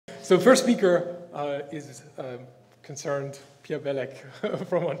So first speaker is concerned Pierre Belleck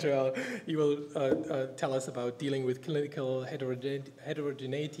from Montreal. He will tell us about dealing with clinical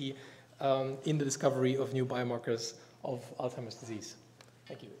heterogeneity in the discovery of new biomarkers of Alzheimer's disease.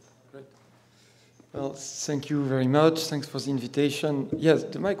 Thank you. Great. Well, thank you very much. Thanks for the invitation. Yes,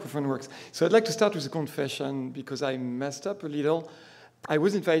 the microphone works. So I'd like to start with a confession because I messed up a little. I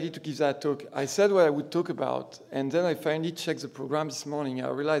was invited to give that talk. I said what I would talk about, and then I finally checked the program this morning. I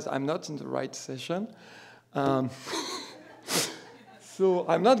realized I'm not in the right session. So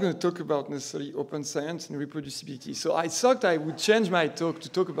I'm not going to talk about necessarily open science and reproducibility. So I thought I would change my talk to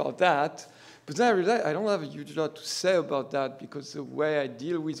talk about that, but then I realized I don't have a huge lot to say about that because the way I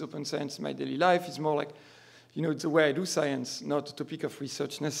deal with open science in my daily life is more like, you know, it's the way I do science, not a topic of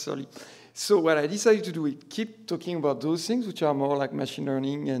research necessarily. So what I decided to do is keep talking about those things, which are more like machine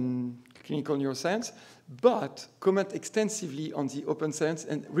learning and clinical neuroscience, but comment extensively on the open science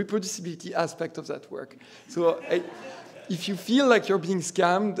and reproducibility aspect of that work. So if you feel like you're being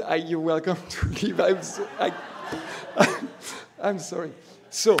scammed, you're welcome to leave. I'm sorry.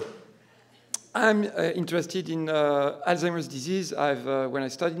 So I'm interested in Alzheimer's disease. When I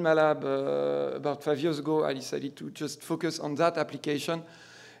started my lab about 5 years ago, I decided to just focus on that application.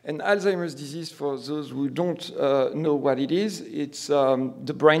 And Alzheimer's disease, for those who don't know what it is, it's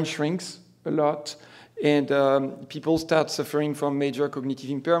the brain shrinks a lot, and people start suffering from major cognitive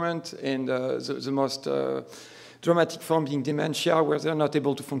impairment, and the most dramatic form being dementia, where they're not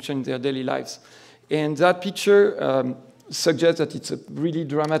able to function in their daily lives. And that picture suggests that it's a really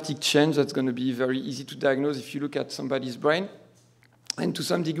dramatic change that's going to be very easy to diagnose if you look at somebody's brain. And to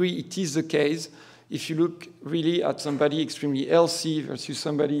some degree, it is the case if you look really at somebody extremely healthy versus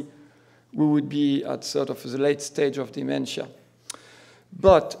somebody who would be at sort of the late stage of dementia.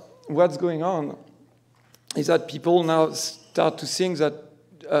 But what's going on is that people now start to think that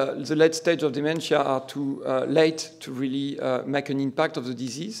the late stage of dementia are too late to really make an impact of the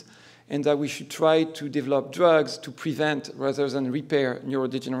disease, and that we should try to develop drugs to prevent rather than repair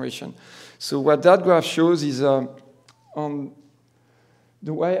neurodegeneration. So what that graph shows is on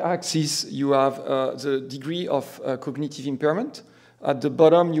the y-axis, you have the degree of cognitive impairment. At the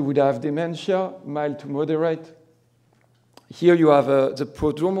bottom, you would have dementia, mild to moderate. Here you have the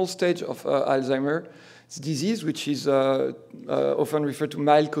prodromal stage of Alzheimer's disease, which is often referred to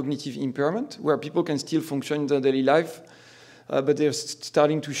mild cognitive impairment, where people can still function in their daily life, but they're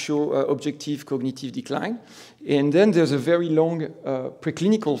starting to show objective cognitive decline. And then there's a very long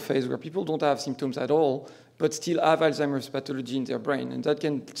preclinical phase where people don't have symptoms at all, but still have Alzheimer's pathology in their brain. And that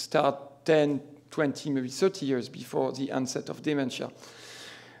can start 10, 20, maybe 30 years before the onset of dementia.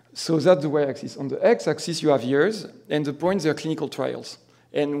 So that's the y-axis. On the x-axis, you have years, and the points are clinical trials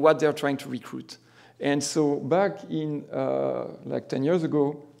and what they're trying to recruit. And so back in like 10 years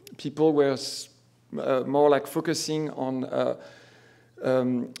ago, people were more like focusing on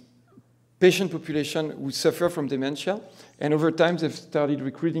patient population who suffer from dementia. And over time, they've started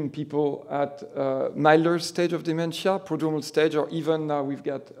recruiting people at milder stage of dementia, prodromal stage, or even now we've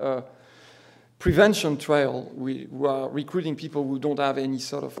got a prevention trial. We are recruiting people who don't have any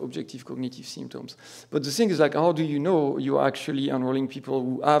sort of objective cognitive symptoms. But the thing is, like, how do you know you're actually enrolling people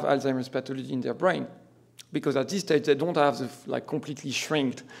who have Alzheimer's pathology in their brain? Because at this stage, they don't have the like completely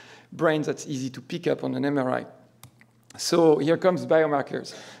shrinked brain that's easy to pick up on an MRI. So here comes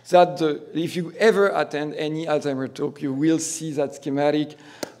biomarkers. If you ever attend any Alzheimer's talk, you will see that schematic.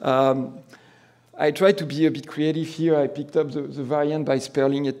 I tried to be a bit creative here. I picked up the variant by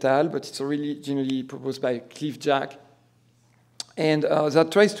Sperling et al., but it's really generally proposed by Cliff Jack. And that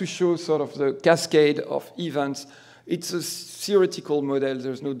tries to show sort of the cascade of events. It's a theoretical model.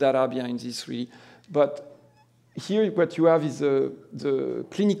 There's no data behind this, really. But here what you have is the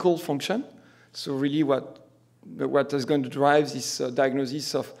clinical function. So really what is going to drive this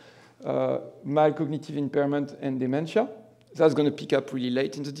diagnosis of mild cognitive impairment and dementia. That's going to pick up really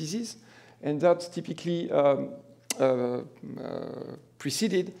late in the disease. And that's typically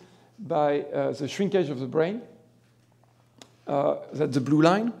preceded by the shrinkage of the brain. That's the blue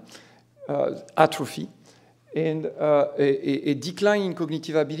line, atrophy, and a decline in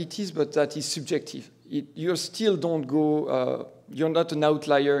cognitive abilities, but that is subjective. You still don't go, you're not an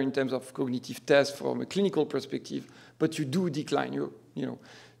outlier in terms of cognitive tests from a clinical perspective, but you do decline. You're,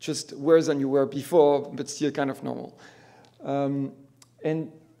 just worse than you were before, but still kind of normal.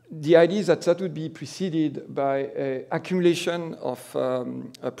 And the idea is that would be preceded by accumulation of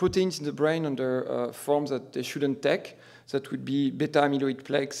proteins in the brain under forms that they shouldn't take. That would be beta-amyloid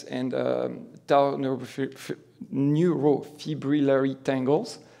plaques and tau neurofibrillary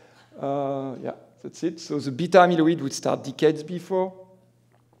tangles. Yeah, that's it. So the beta-amyloid would start decades before.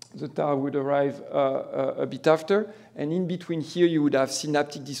 the tau would arrive a bit after. And in between here, you would have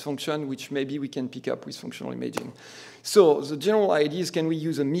synaptic dysfunction, which maybe we can pick up with functional imaging. So the general idea is, can we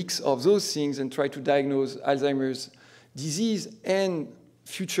use a mix of those things and try to diagnose Alzheimer's disease and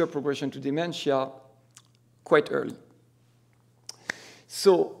future progression to dementia quite early?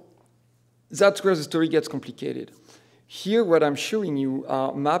 So that's where the story gets complicated. Here, what I'm showing you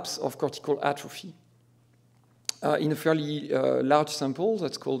are maps of cortical atrophy in a fairly large sample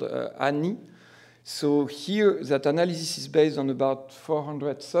that's called ANI. So here, that analysis is based on about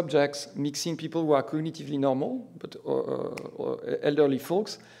 400 subjects, mixing people who are cognitively normal, but or elderly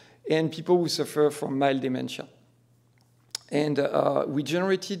folks, and people who suffer from mild dementia. And we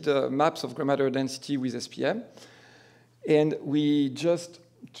generated maps of gray matter density with SPM, and we just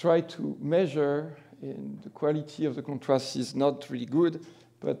tried to measure, and the quality of the contrast is not really good,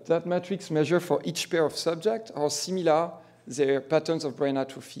 but that matrix measure for each pair of subjects how similar their patterns of brain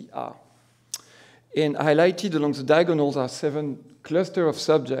atrophy are. And highlighted along the diagonals are 7 clusters of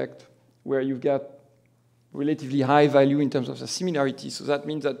subjects where you've got relatively high value in terms of the similarity. So that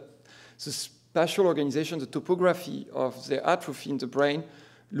means that the spatial organization, the topography of the atrophy in the brain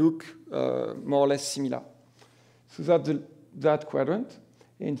look more or less similar. So that's that quadrant.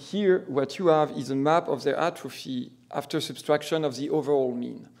 And here, what you have is a map of their atrophy after subtraction of the overall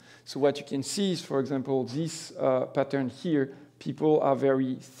mean. So what you can see is, for example, this pattern here, people are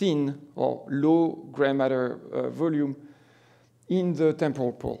very thin or low gray matter volume in the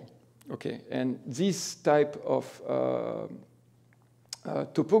temporal pole. Okay, and this type of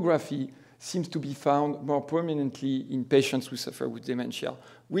topography seems to be found more prominently in patients who suffer with dementia,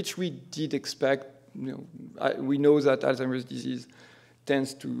 which we did expect. You know, we know that Alzheimer's disease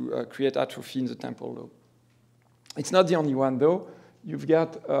tends to create atrophy in the temporal lobe. It's not the only one, though. You've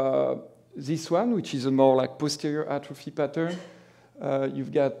got this one, which is a more like posterior atrophy pattern.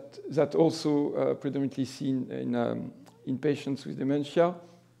 You've got that also predominantly seen in patients with dementia.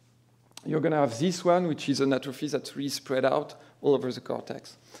 You're going to have this one, which is an atrophy that's really spread out all over the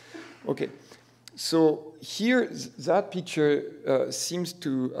cortex. Okay, so here, that picture seems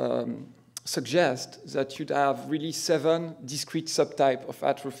to suggest that you'd have really 7 discrete subtypes of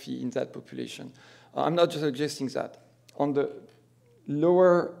atrophy in that population. I'm not just suggesting that. On the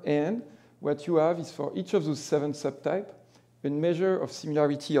lower end, what you have is for each of those 7 subtypes, a measure of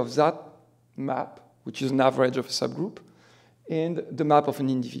similarity of that map, which is an average of a subgroup, and the map of an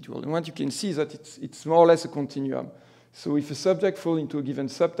individual. And what you can see is that it's more or less a continuum. So if a subject falls into a given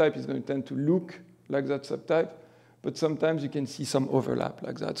subtype, it's going to tend to look like that subtype, but sometimes you can see some overlap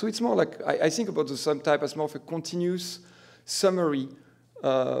like that. So it's more like, I think about the subtype as more of a continuous summary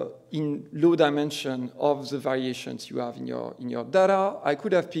in low dimension of the variations you have in your data. I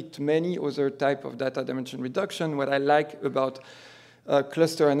could have picked many other type of data dimension reduction. What I like about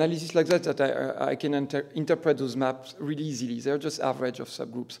cluster analysis like that I can interpret those maps really easily. They're just average of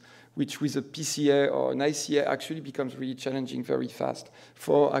subgroups, which with a PCA or an ICA actually becomes really challenging very fast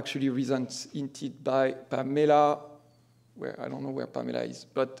for actually reasons hinted by Pamela, where I don't know where Pamela is,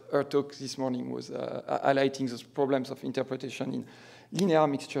 but her talk this morning was highlighting those problems of interpretation in linear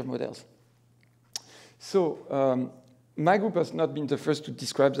mixture models. So my group has not been the first to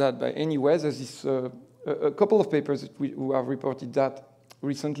describe that by any way. There's this, a couple of papers who have reported that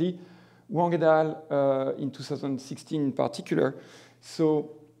recently. Wang et al. In 2016 in particular.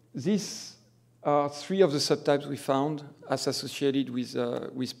 So these are 3 of the subtypes we found as associated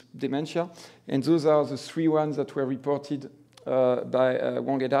with dementia. And those are the 3 ones that were reported by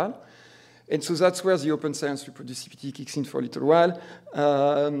Wang et al. And so that's where the open science reproducibility kicks in for a little while.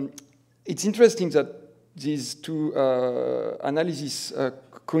 It's interesting that these 2 analyses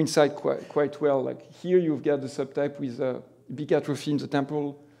coincide quite well. Like here you've got the subtype with big atrophy in the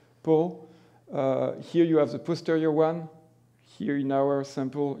temporal pole. Here you have the posterior one. Here in our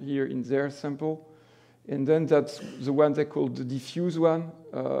sample, here in their sample. And then that's the one they call the diffuse one.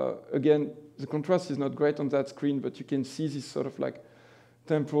 Again, the contrast is not great on that screen, but you can see this sort of like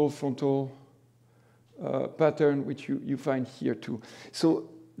temporal frontal pattern, which you find here too. So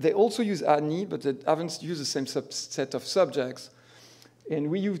they also use ANI, but they haven't used the same set of subjects. And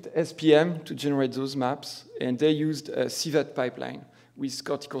we used SPM to generate those maps, and they used a CVET pipeline with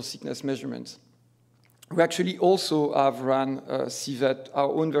cortical thickness measurements. We actually also have run CVET, our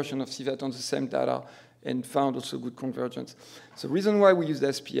own version of CVET on the same data, and found also good convergence. So the reason why we used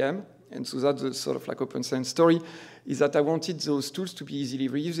SPM, and so that's the sort of like open science story, is that I wanted those tools to be easily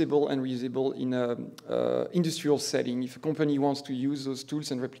reusable and reusable in an industrial setting. If a company wants to use those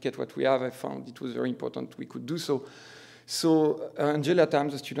tools and replicate what we have, I found it was very important we could do so. So Angela Tam,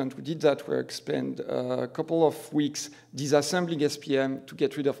 the student who did that work, spent a couple of weeks disassembling SPM to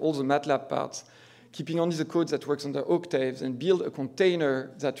get rid of all the MATLAB parts, keeping only the code that works under octaves, and build a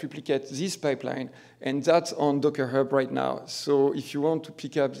container that replicates this pipeline. And that's on Docker Hub right now. So if you want to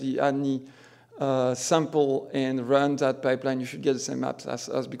pick up the ANI sample and run that pipeline, you should get the same apps as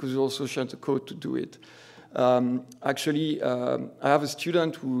us because we also share the code to do it. Actually, I have a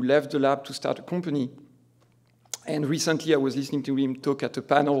student who left the lab to start a company. And recently, I was listening to him talk at a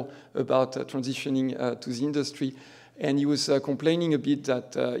panel about transitioning to the industry. And he was complaining a bit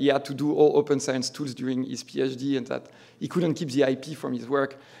that he had to do all open science tools during his PhD and that he couldn't keep the IP from his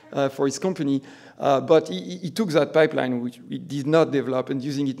work for his company. But he took that pipeline, which we did not develop, and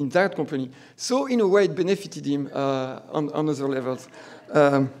using it in that company. So in a way, it benefited him on other levels.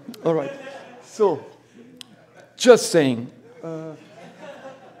 All right. So just saying.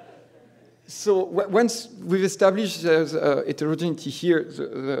 So once we've established there's heterogeneity here,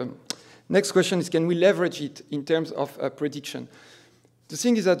 the next question is, can we leverage it in terms of prediction? The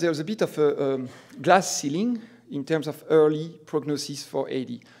thing is that there's a bit of a glass ceiling in terms of early prognosis for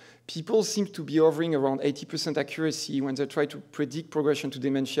AD. People seem to be hovering around 80% accuracy when they try to predict progression to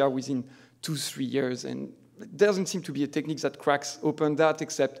dementia within 2-3 years. And there doesn't seem to be a technique that cracks open that,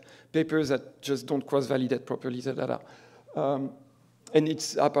 except papers that just don't cross-validate properly the data. And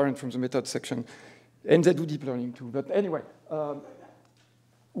it's apparent from the method section. And they do deep learning too. But anyway,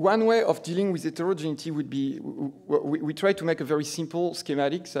 one way of dealing with heterogeneity would be, we try to make a very simple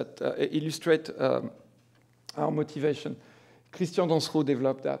schematic that illustrate our motivation. Christian Dansereau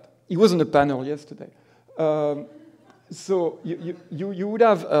developed that. He was on a panel yesterday. So you would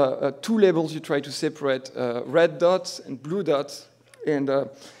have 2 labels you try to separate, red dots and blue dots. And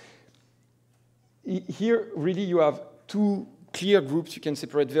here, really, you have 2 clear groups you can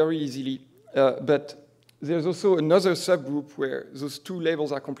separate very easily, but there's also another subgroup where those 2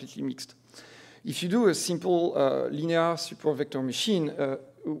 labels are completely mixed. If you do a simple linear supervector machine,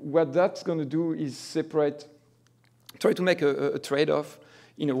 what that's going to do is separate, try to make a trade-off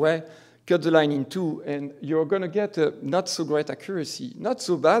in a way, cut the line in 2, and you're going to get a not so great accuracy. Not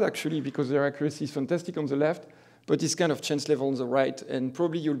so bad, actually, because their accuracy is fantastic on the left, but it's kind of chance level on the right, and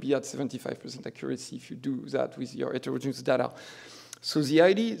probably you'll be at 75% accuracy if you do that with your heterogeneous data. So the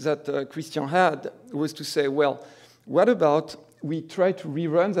idea that Christian had was to say, well, what about we try to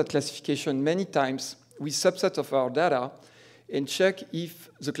rerun that classification many times with subsets of our data and check if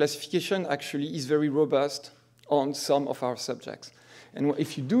the classification actually is very robust on some of our subjects. And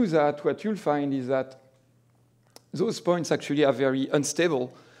if you do that, what you'll find is that those points actually are very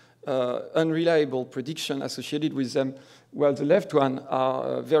unstable, unreliable prediction associated with them, while the left one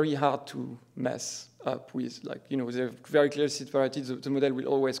are very hard to mess up with. Like, you know, they're very clearly separated. The model will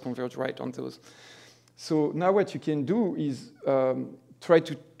always converge right on those. So now what you can do is try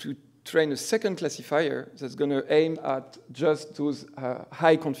to train a second classifier that's going to aim at just those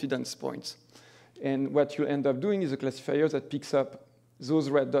high confidence points. And what you'll end up doing is a classifier that picks up those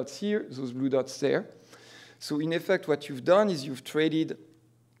red dots here, those blue dots there. So in effect, what you've done is you've traded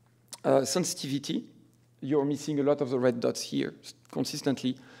sensitivity. You're missing a lot of the red dots here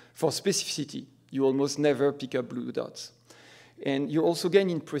consistently. For specificity, you almost never pick up blue dots. And you also gain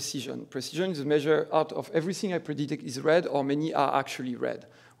in precision. Precision is a measure out of everything I predict is red, or many are actually red.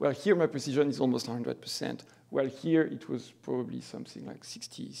 Well, here my precision is almost 100%. Well, here it was probably something like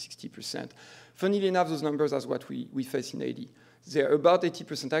 60%. Funnily enough, those numbers are what we face in AD. They're about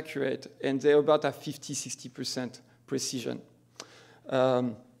 80% accurate, and they're about at 50-60% precision.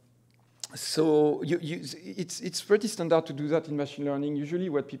 So it's pretty standard to do that in machine learning. Usually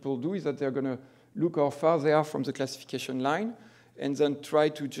what people do is that they're going to look how far they are from the classification line and then try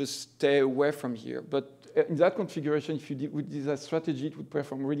to just stay away from here. But in that configuration, if you would do that strategy, it would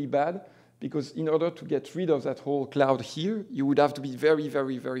perform really bad, because in order to get rid of that whole cloud here, you would have to be very,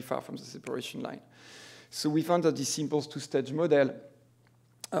 very, very far from the separation line. So we found that this simple 2-stage model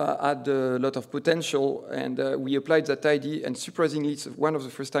had a lot of potential, and we applied that idea, and surprisingly, it's one of the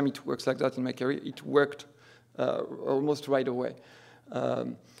first time it works like that in my career. It worked almost right away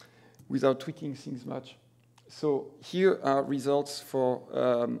without tweaking things much. So here are results for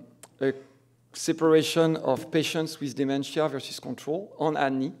a separation of patients with dementia versus control on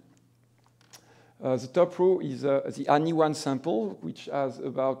ANI. The top row is the ANI1 sample, which has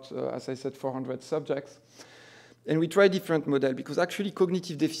about, as I said, 400 subjects. And we try different models, because actually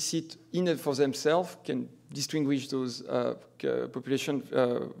cognitive deficit in and for themselves can distinguish those populations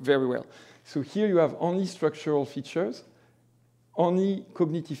very well. So here you have only structural features, only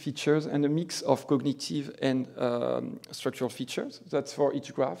cognitive features, and a mix of cognitive and structural features. That's for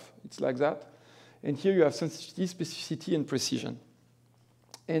each graph. It's like that. And here you have sensitivity, specificity, and precision.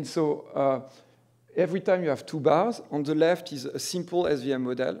 And so every time you have two bars, on the left is a simple SVM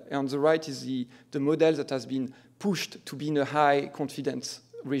model, and on the right is the model that has been pushed to be in a high confidence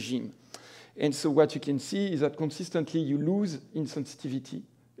regime. And so what you can see is that consistently you lose in sensitivity,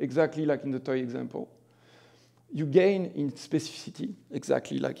 exactly like in the toy example. You gain in specificity,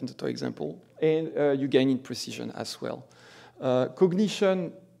 exactly like in the toy example, and you gain in precision as well.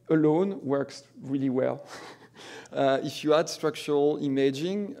 Cognition alone works really well. If you add structural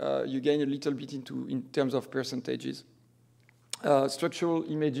imaging, you gain a little bit in terms of percentages. Structural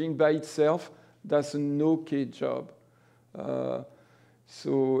imaging by itself does an okay job.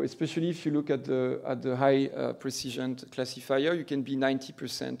 So especially if you look at the high precision classifier, you can be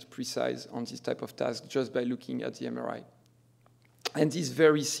 90% precise on this type of task just by looking at the MRI. And this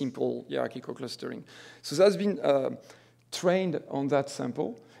very simple hierarchical clustering. So that's been trained on that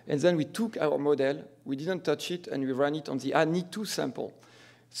sample. And then we took our model, we didn't touch it, and we ran it on the ANI2 sample.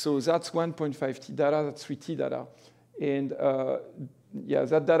 So that's 1.5T data, that's 3T data. And yeah,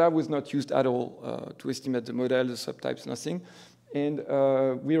 that data was not used at all to estimate the model, the subtypes, nothing. And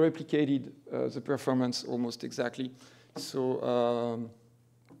we replicated the performance almost exactly. So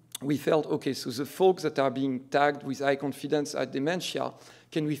we felt, okay, so the folks that are being tagged with high confidence at dementia,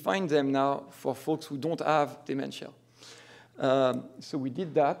 can we find them now for folks who don't have dementia? So we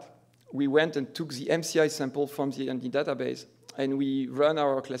did that. We went and took the MCI sample from the ANI database, and we ran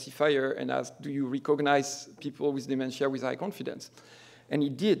our classifier and asked, do you recognize people with dementia with high confidence? And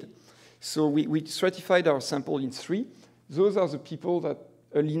it did. So we stratified our sample in 3. Those are the people that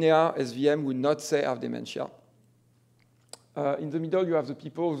a linear SVM would not say have dementia. In the middle, you have the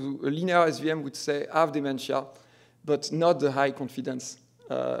people who a linear SVM would say have dementia, but not the high confidence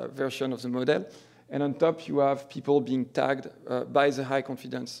version of the model. And on top, you have people being tagged by the high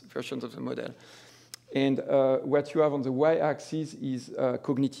confidence versions of the model. And what you have on the y-axis is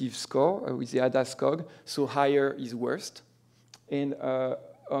cognitive score with the ADAS-Cog, so higher is worst. And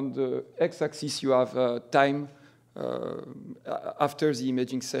on the x-axis, you have time after the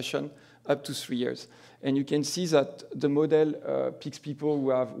imaging session, up to 3 years. And you can see that the model picks people who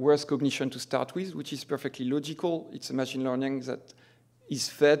have worse cognition to start with, which is perfectly logical. It's a machine learning that is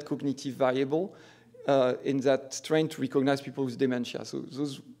fed cognitive variable, and that's trained to recognize people with dementia. So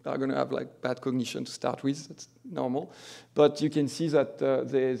those are going to have like bad cognition to start with. That's normal. But you can see that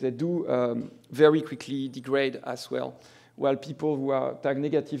they do very quickly degrade as well, while people who are tagged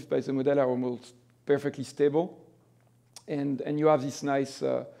negative by the model are almost perfectly stable. And you have this nice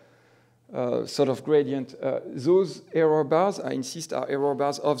sort of gradient. Those error bars, I insist, are error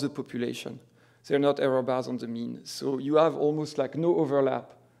bars of the population. They're not error bars on the mean. So you have almost like no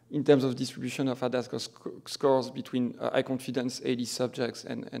overlap in terms of distribution of ADAS scores between high confidence AD subjects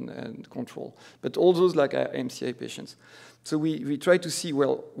and control. But all those like are MCI patients. So we try to see,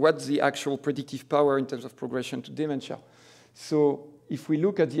 well, what's the actual predictive power in terms of progression to dementia. So if we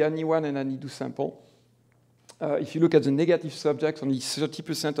look at the ANI1 and ANI2 sample, if you look at the negative subjects, only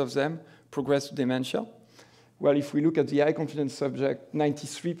 30% of them progress to dementia. Well, if we look at the high confidence subject,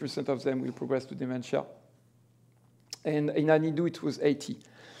 93% of them will progress to dementia. And in ANI2, it was 80.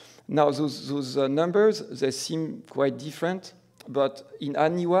 Now, those numbers, they seem quite different, but in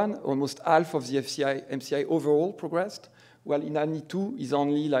ANI1, almost half of the MCI overall progressed, while in ANI2 is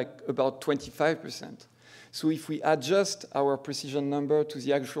only like about 25%. So if we adjust our precision number to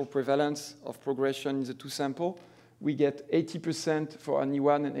the actual prevalence of progression in the two samples, we get 80% for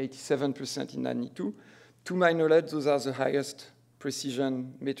ANI1 and 87% in ANI2. To my knowledge, those are the highest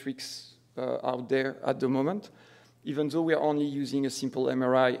precision metrics out there at the moment, even though we are only using a simple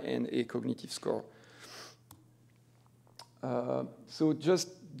MRI and a cognitive score. So just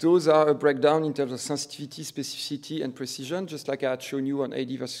those are a breakdown in terms of sensitivity, specificity, and precision, just like I had shown you on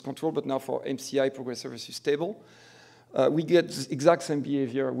AD versus control, but now for MCI, progressor versus stable. We get the exact same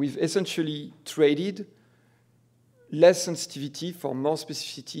behavior. We've essentially traded less sensitivity for more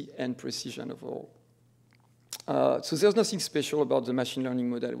specificity and precision overall. So there's nothing special about the machine learning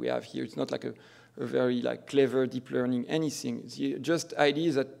model we have here. It's not like a very like clever deep learning anything. The just idea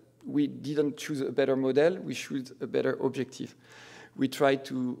is that we didn't choose a better model, we chose a better objective. We try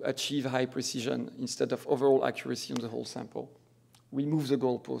to achieve high precision instead of overall accuracy on the whole sample. We move the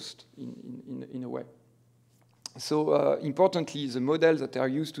goalpost in a way. So importantly, the models that are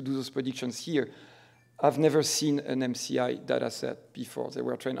used to do those predictions here have never seen an MCI data set before. They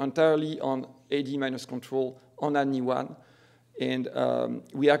were trained entirely on AD minus control on ANI1. And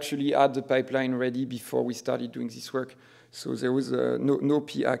we actually had the pipeline ready before we started doing this work. So there was no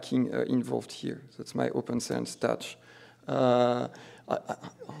p-hacking involved here. That's my open science touch.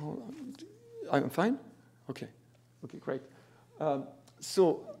 I'm fine? Okay. Okay, great.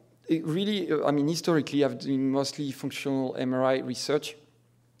 So really, I mean, historically, I've done mostly functional MRI research.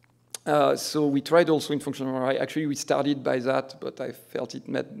 So we tried also in functional MRI. Actually, we started by that, but I felt it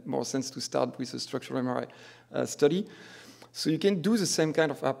made more sense to start with a structural MRI study. So you can do the same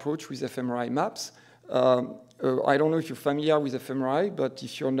kind of approach with fMRI maps. I don't know if you're familiar with fMRI, but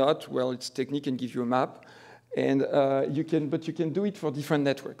if you're not, well, it's technique and give you a map. And you can do it for different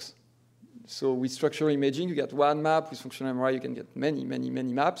networks. So with structural imaging, you get one map. With functional MRI, you can get many, many,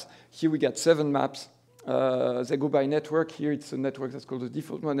 many maps. Here we got 7 maps. They go by network. Here it's a network that's called the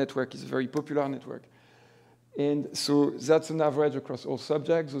default mode network. It's a very popular network. And so that's an average across all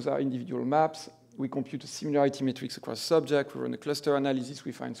subjects. Those are individual maps. We compute a similarity matrix across subjects. We run a cluster analysis.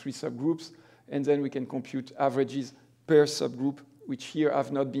 We find 3 subgroups. And then we can compute averages per subgroup, which here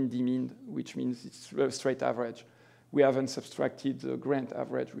have not been demeaned, which means it's a straight average. We haven't subtracted the grant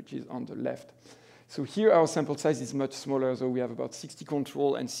average, which is on the left. So here our sample size is much smaller, so we have about 60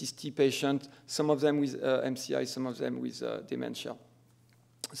 control and 60 patients, some of them with MCI, some of them with dementia.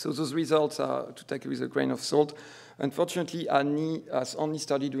 So those results are to take with a grain of salt. Unfortunately, ANI has only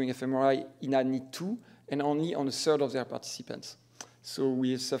started doing fMRI in ANI 2 and only on a third of their participants. So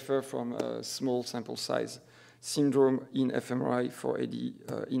we suffer from a small sample size syndrome in fMRI for AD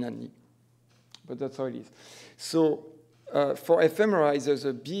in ANI. But that's how it is. So for fMRI, there's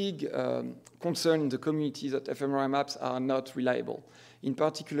a big concern in the community that fMRI maps are not reliable. In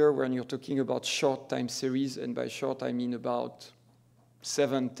particular, when you're talking about short time series, and by short I mean about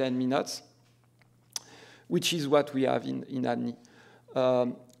 7-10 minutes, which is what we have in ANI.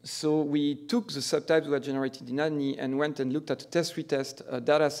 So we took the subtypes that were generated in ANI and went and looked at a test-retest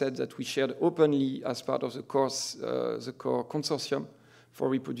data set that we shared openly as part of the core consortium for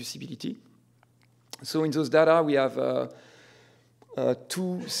reproducibility. So in those data, we have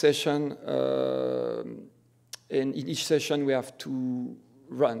 2 sessions, and in each session we have 2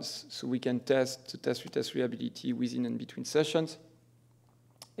 runs. So we can test the test-retest reliability within and between sessions.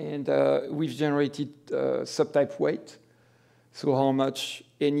 And we've generated subtype weight, so how much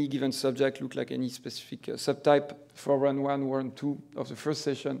any given subject look like any specific subtype for run 1, run 2 of the first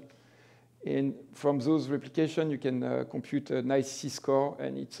session. And from those replications, you can compute an ICC score,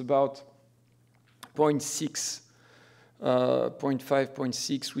 and it's about 0.6, 0.5,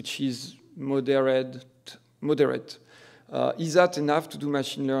 0.6, which is moderate. Is that enough to do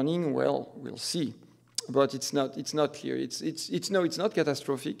machine learning? Well, we'll see. But it's not clear. It's not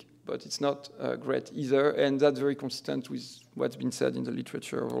catastrophic, but it's not great either, and that's very consistent with what's been said in the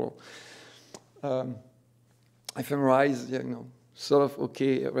literature overall. fMRI is, sort of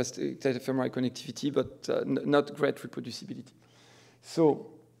okay, restricted fMRI connectivity, but not great reproducibility. So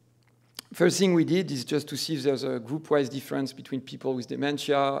first thing we did is just to see if there's a group-wise difference between people with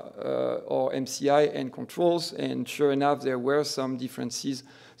dementia or MCI and controls, and sure enough, there were some differences.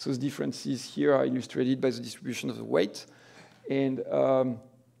 So those differences here are illustrated by the distribution of the weight. And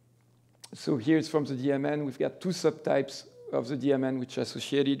so here's from the DMN. We've got 2 subtypes of the DMN which are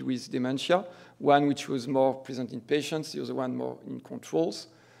associated with dementia, one which was more present in patients, the other one more in controls.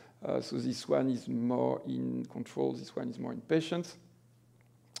 So this one is more in controls, this one is more in patients.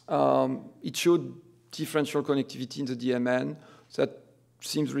 It showed differential connectivity in the DMN. So that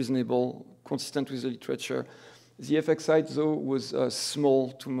seems reasonable, consistent with the literature. The effect size, though, was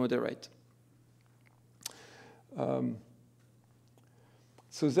small to moderate.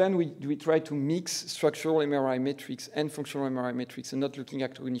 So then we try to mix structural MRI metrics and functional MRI metrics and not looking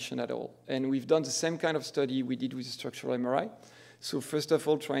at cognition at all. And we've done the same kind of study we did with the structural MRI. So first of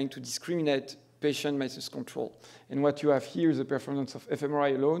all, trying to discriminate patient versus control. And what you have here is the performance of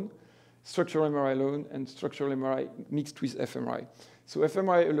fMRI alone, structural MRI alone, and structural MRI mixed with fMRI. So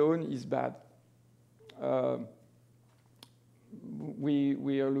fMRI alone is bad.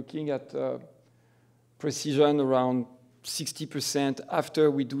 We are looking at precision around 60%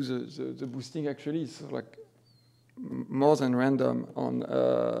 after we do the boosting. Actually, it's like more than random on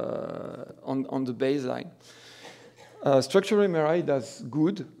the baseline. Structural MRI does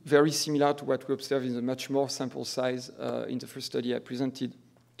good, very similar to what we observed in the much more sample size in the first study I presented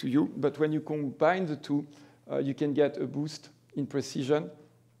to you. But when you combine the two, you can get a boost in precision,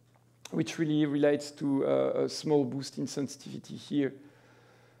 which really relates to a small boost in sensitivity here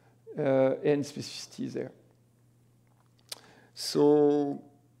and specificity there. So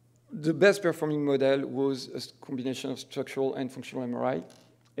the best performing model was a combination of structural and functional MRI,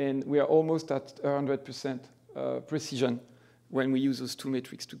 and we are almost at 100% precision when we use those 2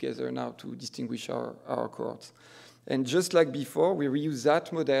 metrics together now to distinguish our cohorts. And just like before, we reused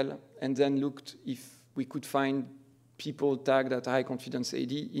that model and then looked if we could find people tagged at high confidence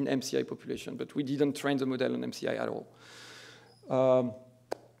AD in MCI population, but we didn't train the model on MCI at all.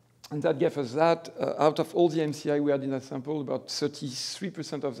 And that gave us that. Out of all the MCI we had in that sample, about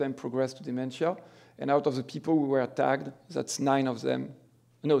 33% of them progressed to dementia. And out of the people who were tagged, that's 10 of them,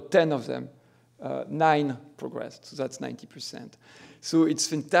 9 progressed. So that's 90%. So it's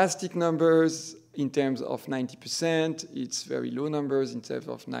fantastic numbers in terms of 90%. It's very low numbers in terms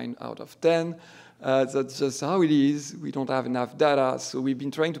of 9 out of 10. That's just how it is. We don't have enough data. So we've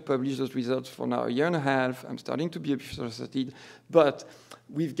been trying to publish those results for now a year and a half. I'm starting to be a bit frustrated. But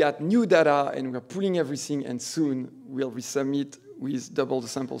we've got new data, and we're pulling everything, and soon we'll resubmit with double the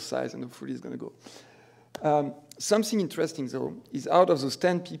sample size, and hopefully it's going to go. Something interesting, though, is out of those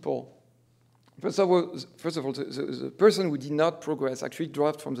 10 people, first of all, the person who did not progress actually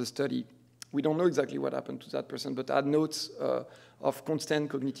dropped from the study. We don't know exactly what happened to that person, but had notes of constant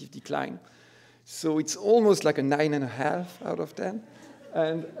cognitive decline. So it's almost like a 9.5 out of 10.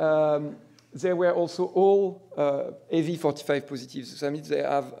 And they were also all AV45 positive. So that means they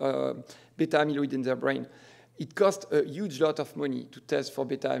have beta amyloid in their brain. It cost a huge lot of money to test for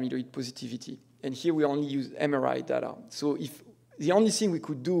beta amyloid positivity. And here we only use MRI data. So if the only thing we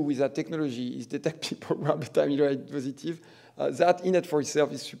could do with that technology is detect people who are beta amyloid positive, that in it for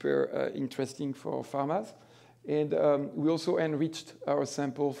itself is super interesting for pharmas. And we also enriched our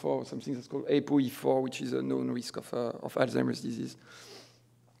sample for something that's called ApoE4, which is a known risk of Alzheimer's disease.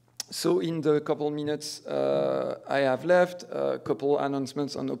 So in the couple minutes I have left, a couple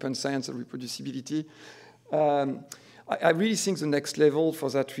announcements on open science and reproducibility. I really think the next level for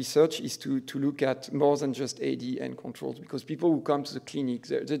that research is to look at more than just AD and controls, because people who come to the clinic,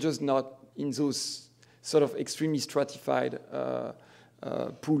 they're just not in those sort of extremely stratified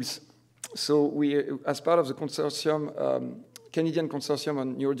pools. So we, as part of the consortium, Canadian Consortium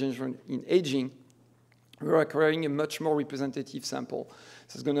on Neurodegeneration in Aging, we're acquiring a much more representative sample.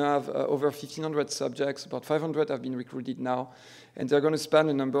 So it's going to have over 1,500 subjects, about 500 have been recruited now, and they're going to span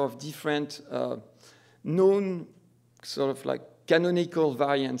a number of different known sort of like canonical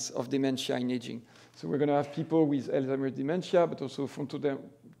variants of dementia in aging. So we're going to have people with Alzheimer's dementia, but also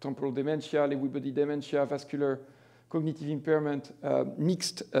frontotemporal dementia, Lewy body dementia, vascular cognitive impairment,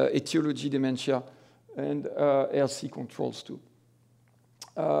 mixed etiology dementia, and LC controls too.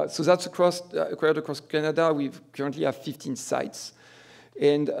 So that's acquired across Canada. We currently have 15 sites.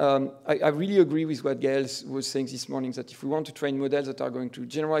 And I really agree with what Gael was saying this morning, that if we want to train models that are going to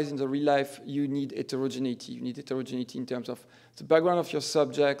generalize in the real life, you need heterogeneity. You need heterogeneity in terms of the background of your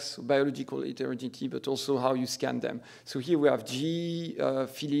subjects, biological heterogeneity, but also how you scan them. So here we have GE,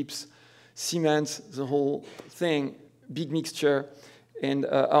 Philips, Siemens, the whole thing, big mixture. And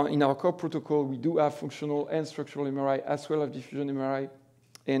in our core protocol, we do have functional and structural MRI as well as diffusion MRI.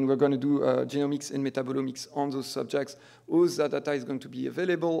 And we're going to do genomics and metabolomics on those subjects. All that data is going to be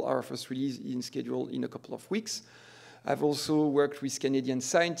available. Our first release is scheduled in a couple of weeks. I've also worked with Canadian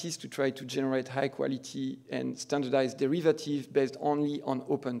scientists to try to generate high quality and standardized derivatives based only on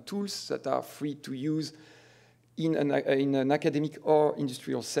open tools that are free to use in an academic or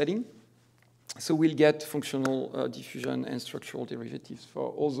industrial setting. So we'll get functional diffusion and structural derivatives for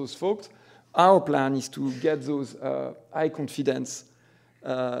all those folks. Our plan is to get those high confidence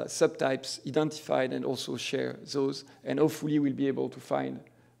subtypes identified and also share those. And hopefully we'll be able to find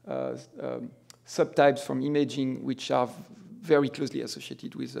subtypes from imaging which are very closely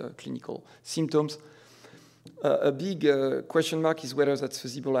associated with clinical symptoms. A big question mark is whether that's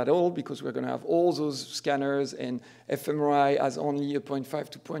feasible at all, because we're going to have all those scanners, and fMRI has only a 0.5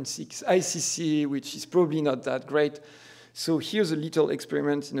 to 0.6 ICC, which is probably not that great. So here's a little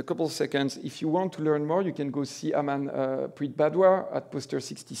experiment in a couple of seconds. If you want to learn more, you can go see Aman Preet Badwar at poster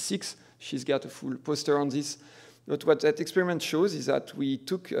 66. She's got a full poster on this. But what that experiment shows is that we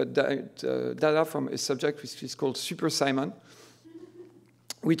took data from a subject which is called Super Simon,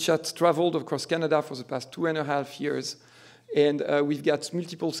 which had traveled across Canada for the past 2.5 years. And we've got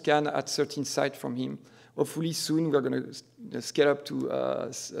multiple scans at 13 sites from him. Hopefully soon we're going to scale up to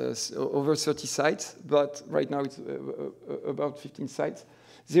over 30 sites, but right now it's about 15 sites.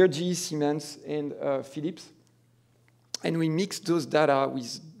 They're GE, Siemens, and Philips. And we mixed those data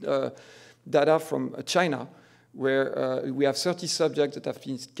with data from China, where we have 30 subjects that have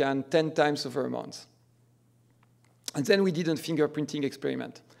been scanned 10 times over a month. And then we did a fingerprinting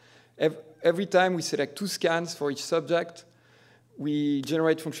experiment. Every time we select 2 scans for each subject, we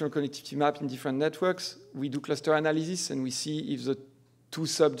generate functional connectivity map in different networks. We do cluster analysis, and we see if the 2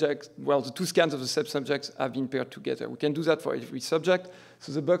 subjects, well, the 2 scans of the subjects have been paired together. We can do that for every subject.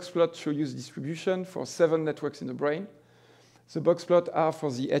 So the box plot shows you the distribution for 7 networks in the brain. The box plot are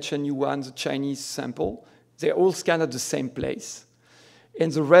for the HNU1, the Chinese sample. They all scan at the same place.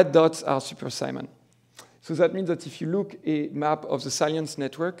 And the red dots are Super Simon. So that means that if you look a map of the salience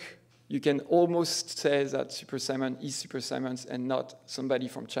network, you can almost say that Super Simon is Super Simons and not somebody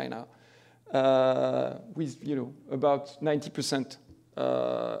from China, with about 90%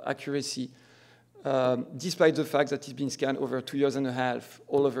 accuracy, despite the fact that it's been scanned over 2.5 years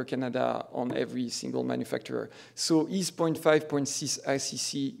all over Canada on every single manufacturer. So is 0.5, 0.6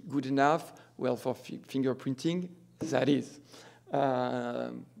 ICC good enough? Well, for fingerprinting, that is.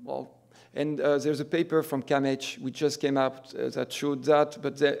 There's a paper from CAMH which just came out that showed that,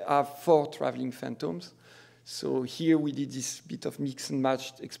 but there are 4 traveling phantoms. So here we did this bit of mix and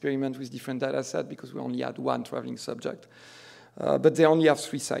matched experiment with different data sets because we only had 1 traveling subject. But they only have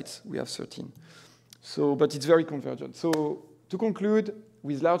 3 sites. We have 13. So, but it's very convergent. So to conclude,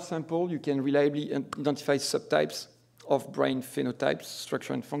 with large sample, you can reliably identify subtypes of brain phenotypes,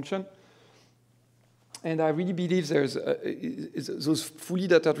 structure and function. And I really believe there's those fully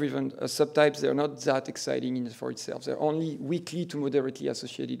data-driven subtypes, they're not that exciting in for itself. They're only weakly to moderately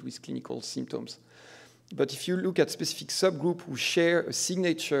associated with clinical symptoms. But if you look at specific subgroups who share a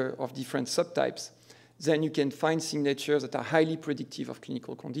signature of different subtypes, then you can find signatures that are highly predictive of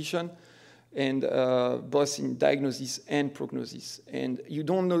clinical condition, and both in diagnosis and prognosis. And you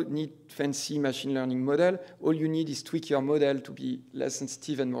don't need fancy machine learning model. All you need is tweak your model to be less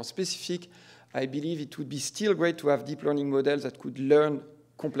sensitive and more specific. I believe it would be still great to have deep learning models that could learn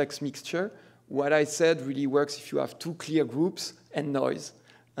complex mixture. What I said really works if you have 2 clear groups and noise.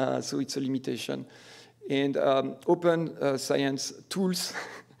 So it's a limitation. And open science tools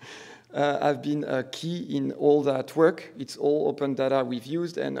have been key in all that work. It's all open data we've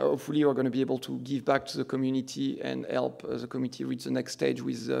used, and hopefully we're going to be able to give back to the community and help the community reach the next stage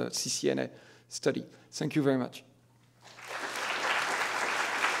with the CCNA study. Thank you very much.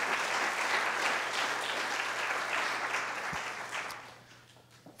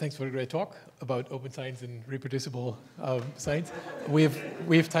 Thanks for a great talk about open science and reproducible science. We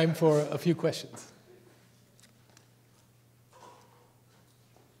have time for a few questions.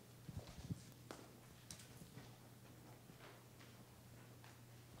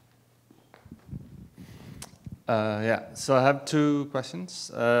 Yeah, so I have 2 questions.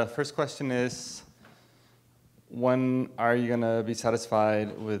 First question is, when are you going to be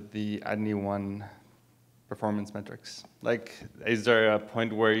satisfied with the ADNI-1 performance metrics? Like, is there a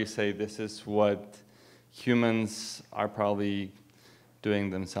point where you say this is what humans are probably doing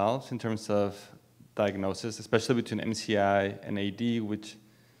themselves in terms of diagnosis, especially between MCI and AD, which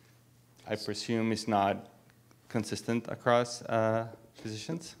I presume is not consistent across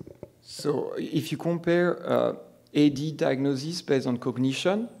physicians? So if you compare AD diagnosis based on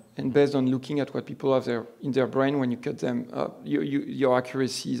cognition and based on looking at what people have in their brain when you cut them, your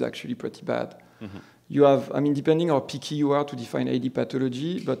accuracy is actually pretty bad. Mm-hmm. You have, I mean, depending on how picky you are to define AD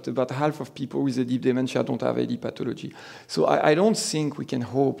pathology, but about half of people with a deep dementia don't have AD pathology. So I don't think we can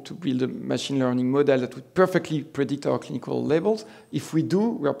hope to build a machine learning model that would perfectly predict our clinical levels. If we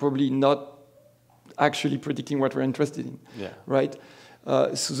do, we're probably not actually predicting what we're interested in, right?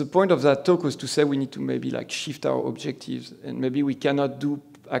 So the point of that talk was to say we need to maybe like shift our objectives, and maybe we cannot do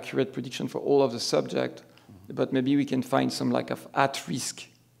accurate prediction for all of the subject, but maybe we can find some like of at-risk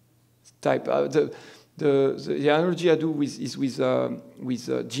type. The analogy I do is with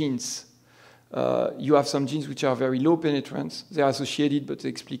genes. You have some genes which are very low penetrance. They are associated, but they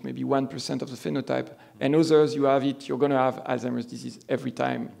explain maybe 1% of the phenotype. And others, you have it, you're going to have Alzheimer's disease every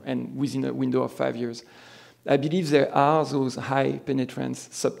time and within a window of 5 years. I believe there are those high penetrance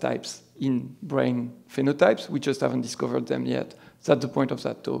subtypes in brain phenotypes. We just haven't discovered them yet. That's the point of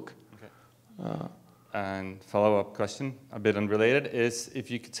that talk. Okay. And follow-up question, a bit unrelated, is if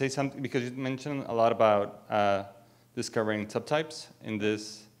you could say something, because you mentioned a lot about discovering subtypes in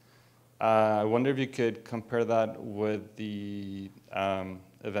this. I wonder if you could compare that with the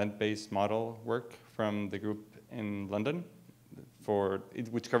event-based model work from the group in London,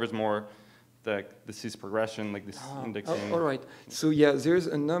 which covers more the disease progression, like this indexing. All right. So yeah, there's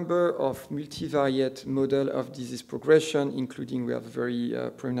a number of multivariate model of disease progression, including we have a very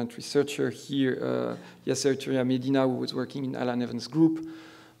prominent researcher here, Yasser Turia Medina, who was working in Alan Evans' group.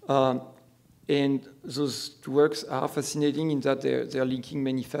 And those works are fascinating in that they're linking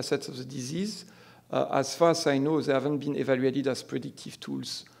many facets of the disease. As far as I know, they haven't been evaluated as predictive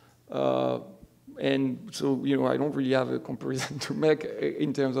tools. And so, you know, I don't really have a comparison to make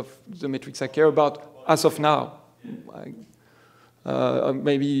in terms of the metrics I care about as of now.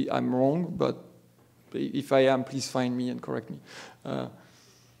 Maybe I'm wrong, but if I am, please find me and correct me.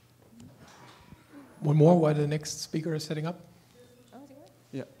 One more while the next speaker is setting up.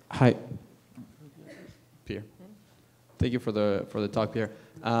 Yeah. Hi. Pierre. Thank you for the talk, Pierre.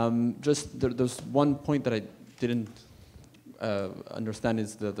 There's one point that I didn't understand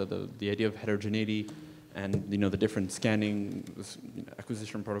is the idea of heterogeneity, and the different scanning,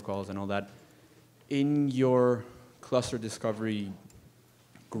 acquisition protocols, and all that. In your cluster discovery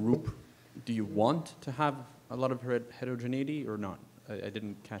group, do you want to have a lot of heterogeneity or not? I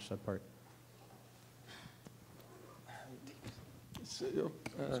didn't catch that part.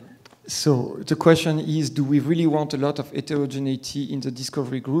 So the question is, do we really want a lot of heterogeneity in the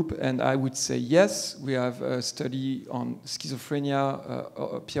discovery group? And I would say yes. We have a study on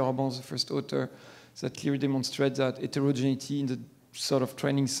schizophrenia. Pierre Orban's the first author that clearly demonstrates that heterogeneity in the sort of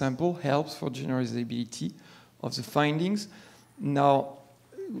training sample helps for generalizability of the findings. Now,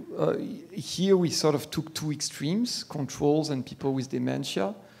 here we sort of took two extremes, controls and people with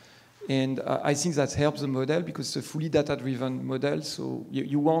dementia. And I think that helps the model because it's a fully data-driven model. So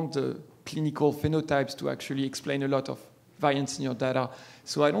you want the clinical phenotypes to actually explain a lot of variance in your data.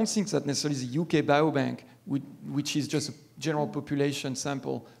 So I don't think that necessarily the UK Biobank, which is just a general population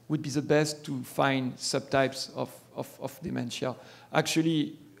sample, would be the best to find subtypes of dementia.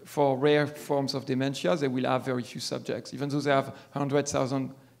 Actually, for rare forms of dementia, they will have very few subjects. Even though they have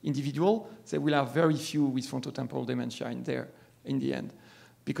 100,000 individuals, they will have very few with frontotemporal dementia in there in the end,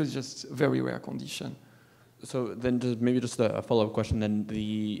 because it's just a very rare condition. So then maybe just a follow-up question. Then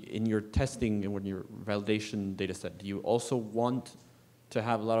in your testing and when your validation data set, do you also want to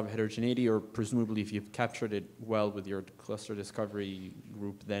have a lot of heterogeneity, or presumably if you've captured it well with your cluster discovery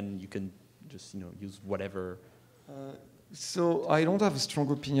group, then you can just use whatever? So I don't have a strong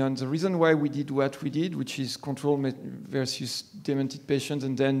opinion. The reason why we did what we did, which is control versus demented patients,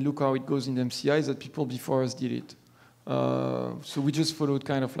 and then look how it goes in MCI, is that people before us did it. So we just followed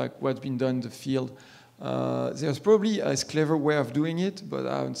kind of like what's been done in the field. There's probably a clever way of doing it, but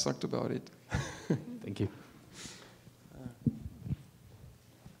I haven't talked about it. Thank you.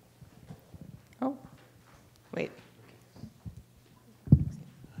 Oh, wait.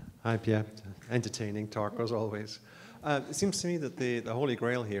 Hi, Pierre. Entertaining talk, as always. It seems to me that the holy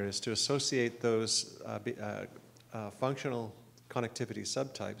grail here is to associate those functional connectivity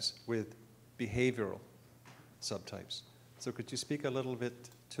subtypes with behavioral subtypes. So could you speak a little bit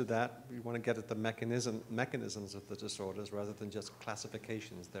to that? We want to get at the mechanisms of the disorders rather than just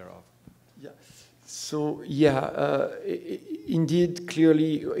classifications thereof. Yeah. So indeed,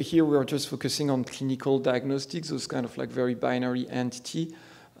 clearly, here we are just focusing on clinical diagnostics, those kind of like very binary entity.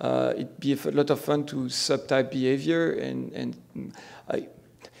 It'd be a lot of fun to subtype behavior, and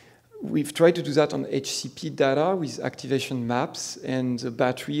we've tried to do that on HCP data with activation maps and a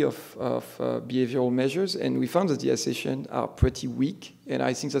battery of behavioral measures, and we found that the associations are pretty weak, and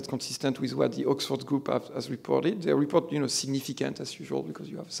I think that's consistent with what the Oxford group has reported. They report, significant as usual because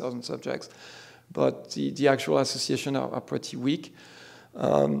you have 1,000 subjects, but the actual associations are pretty weak.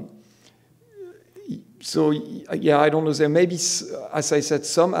 So, yeah, I don't know. There may be, as I said,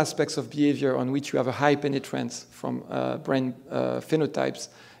 some aspects of behavior on which you have a high penetrance from brain phenotypes,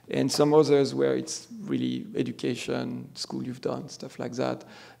 and some others where it's really education, school you've done, stuff like that.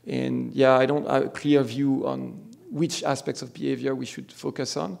 And, yeah, I don't have a clear view on which aspects of behavior we should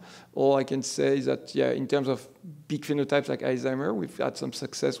focus on. All I can say is that, yeah, in terms of big phenotypes like Alzheimer, we've had some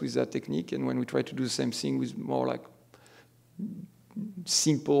success with that technique, and when we try to do the same thing with more like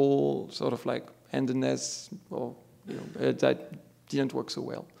simple sort of like handedness, or that didn't work so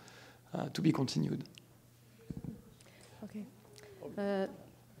well. To be continued. Okay.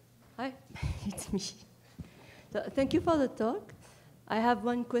 Hi, it's me. So, thank you for the talk. I have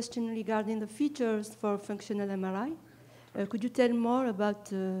one question regarding the features for functional MRI. Could you tell more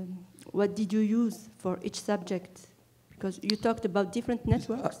about what did you use for each subject? Because you talked about different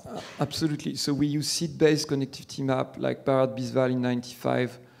networks. Absolutely. So we use seed-based connectivity map like Barrett-Bisbal in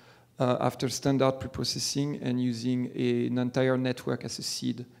 95 after standard preprocessing and using an entire network as a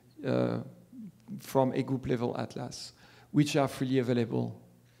seed from a group level atlas, which are freely available,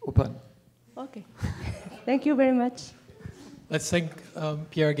 open. Okay. Thank you very much. Let's thank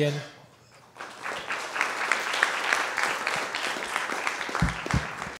Pierre again